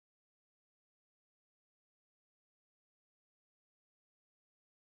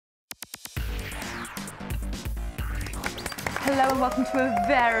Hello and welcome to a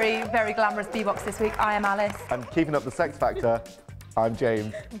very, very glamorous B-Box this week. I am Alice. And keeping up the sex factor, I'm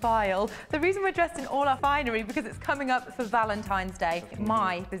James. Vile. The reason we're dressed in all our finery because it's coming up for Valentine's Day,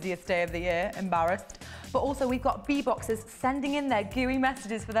 my busiest day of the year, embarrassed. But also we've got B-Boxers sending in their gooey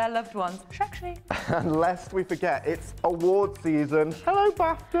messages for their loved ones. Sexy. And lest we forget, it's award season. Hello,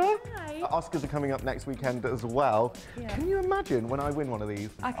 BAFTA. Hi. Oscars are coming up next weekend as well. Yeah. Can you imagine when I win one of these?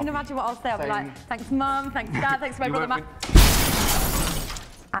 I can imagine what I'll say. I'll be like, thanks Mum, thanks Dad, thanks my brother Matt.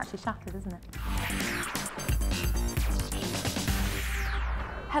 Actually shattered, isn't it?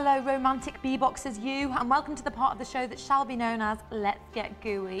 Hello, romantic B-Boxers, you, and welcome to the part of the show that shall be known as Let's Get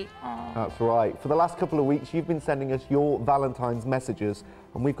Gooey. Aww. That's right. For the last couple of weeks, you've been sending us your Valentine's messages,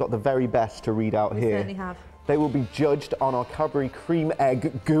 and we've got the very best to read out here. Certainly have. They will be judged on our Cadbury Cream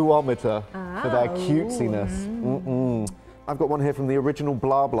Egg Gooometer for their cutesiness. I've got one here from the original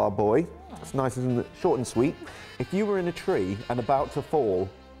Blah Blah Boy. It's nice and short and sweet. If you were in a tree and about to fall,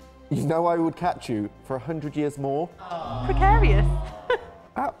 you know I would catch you for 100 years more. Precarious.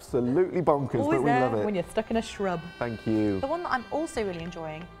 Absolutely bonkers, Always but we love it. when you're stuck in a shrub. Thank you. The one that I'm also really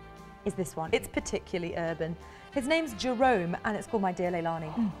enjoying is this one. It's particularly urban. His name's Jerome, and it's called My Dear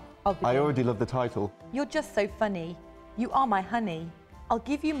Leilani. I already love the title. You're just so funny. You are my honey. I'll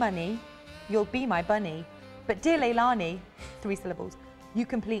give you money. You'll be my bunny. But dear Leilani, 3 syllables, you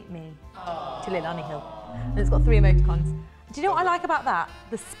complete me. To Leilani Hill. And it's got 3 emoticons. Do you know what I like about that?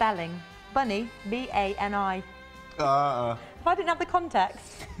 The spelling. Bunny, B-A-N-I. If I didn't have the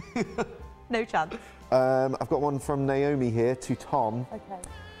context, no chance. I've got one from Naomi here to Tom. Okay.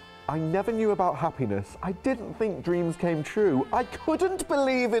 I never knew about happiness. I didn't think dreams came true. I couldn't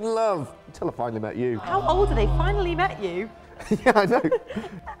believe in love until I finally met you. How old are they? Finally met you? Yeah, I know.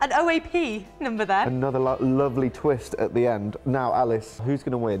 An OAP number there. Another lovely twist at the end. Now, Alice, who's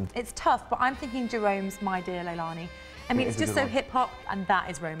going to win? It's tough, but I'm thinking Jerome's My Dear Leilani. I mean, it's just so hip-hop, and that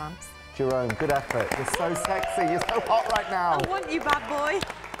is romance. Jerome, good effort. You're so sexy. You're so hot right now. I want you, bad boy.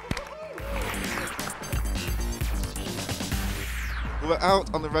 We're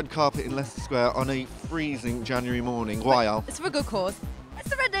out on the red carpet in Leicester Square on a freezing January morning. Why, Al? It's for a good cause. It's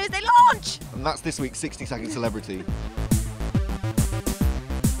the Red Nose Day launch! And that's this week's 60-second celebrity.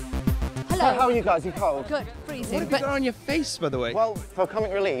 Hello. How are you guys? You cold? Good, freezing. What have you got on your face, by the way? Well, for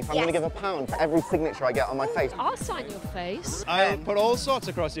comic relief, I'm going to give £1 for every signature I get on my face. I'll sign your face. I put all sorts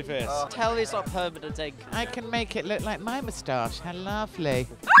across your face. Tell me it's not permanent ink. I can make it look like my moustache. How lovely.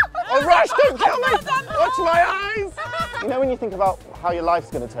 Oh, Rush, don't kill me! Watch my eyes! You know when you think about how your life's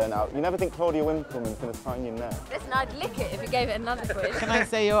going to turn out, you never think Claudia Winkleman's going to sign your neck. Listen, I'd lick it if you gave it another quiz. Can I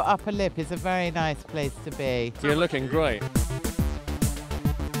say your upper lip is a very nice place to be? You're looking great.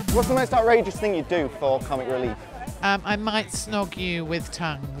 What's the most outrageous thing you do for comic relief? I might snog you with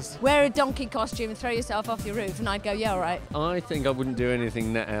tongues. Wear a donkey costume and throw yourself off your roof and I'd go, yeah, all right. I think I wouldn't do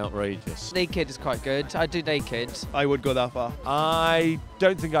anything that outrageous. Naked is quite good. I do naked. I would go that far. I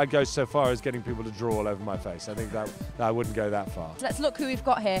don't think I'd go so far as getting people to draw all over my face. I think that I wouldn't go that far. Let's look who we've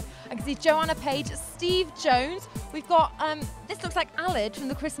got here. I can see Joanna Page, Steve Jones. We've got, this looks like Alid from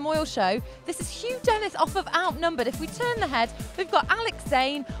the Chris Moyle Show. This is Hugh Dennis off of Outnumbered. If we turn the head, we've got Alex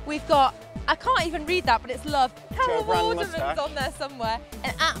Zane. We've got, I can't even read that, but it's love. Carol Waterman's on there somewhere.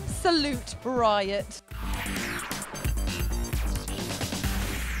 An absolute riot.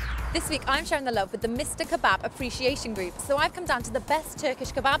 This week I'm sharing the love with the Mr. Kebab Appreciation Group. So I've come down to the best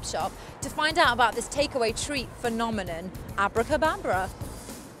Turkish kebab shop to find out about this takeaway treat phenomenon, Abracababra.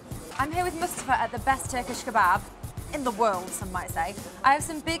 I'm here with Mustafa at the best Turkish kebab in the world, some might say. I have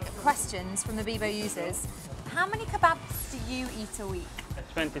some big questions from the Bebo users. How many kebabs do you eat a week?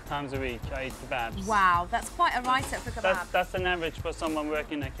 20 times a week I eat kebabs. Wow, that's quite a write-up for kebab. That's an average for someone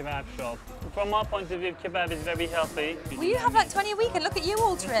working in a kebab shop. From our point of view, kebab is very healthy. Well, you have like 20 a week and look at you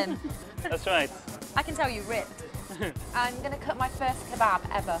all trim. That's right. I can tell you ripped. I'm going to cut my first kebab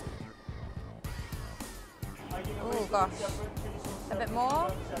ever. Oh gosh. A bit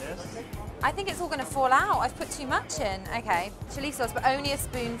more? Yes. I think it's all going to fall out. I've put too much in. Okay, chili sauce, but only a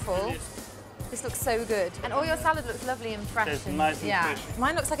spoonful. This looks so good. And all your salad looks lovely and fresh. It's nice and fresh.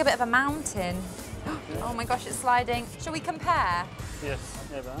 Mine looks like a bit of a mountain. Oh my gosh, it's sliding. Shall we compare? Yes,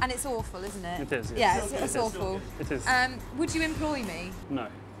 never. And it's awful, isn't it? It is, yes. Yeah, it's awful. It is. Would you employ me? No.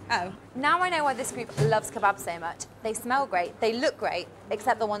 Oh. Now I know why this group loves kebabs so much. They smell great, they look great,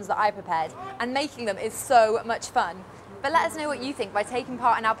 except the ones that I prepared. And making them is so much fun. But let us know what you think by taking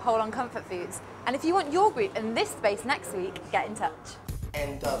part in our poll on comfort foods. And if you want your group in this space next week, get in touch.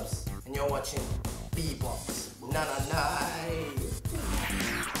 And Dubs, and you're watching B-Box. Na na na.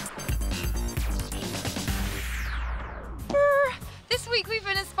 This week we've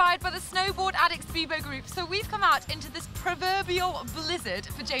been inspired by the Snowboard Addicts Bebo group, so we've come out into this proverbial blizzard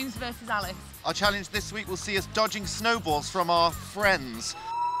for James versus Alice. Our challenge this week will see us dodging snowballs from our friends.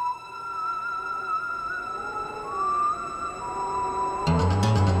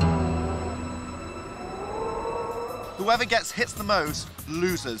 Whoever gets hits the most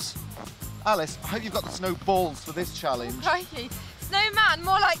loses. Alice, I hope you've got the snowballs for this challenge. Crikey. Snowman,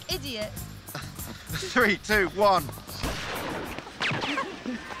 more like idiot. 3, 2, 1.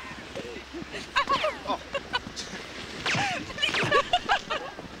 Oh.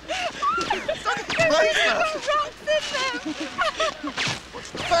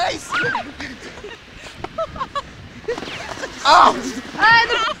 Watch the face! Oh!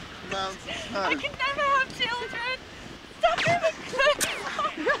 I can never have children. Stop it.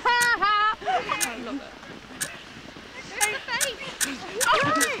 I love it.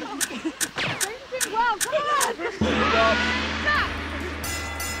 Well, come on.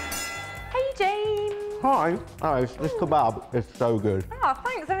 Hey, James. Hi. Alice, this kebab is so good. Oh,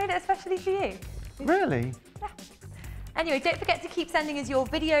 thanks. I made it especially for you. Really? Yeah. Anyway, don't forget to keep sending us your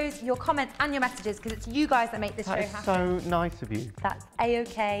videos, your comments and your messages because it's you guys that make this show That is happen. so nice of you. That's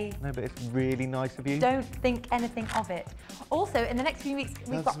A-okay. No, but it's really nice of you. Don't think anything of it. Also, in the next few weeks,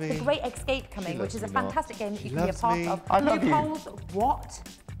 we've got The Great Escape coming, which is a fantastic game that you can be a part of. I love you. Loopholes, what?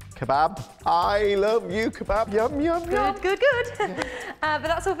 Kebab. I love you, kebab. Yum, yum, yum. Good. But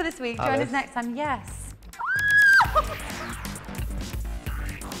that's all for this week. Join us next time. Yes.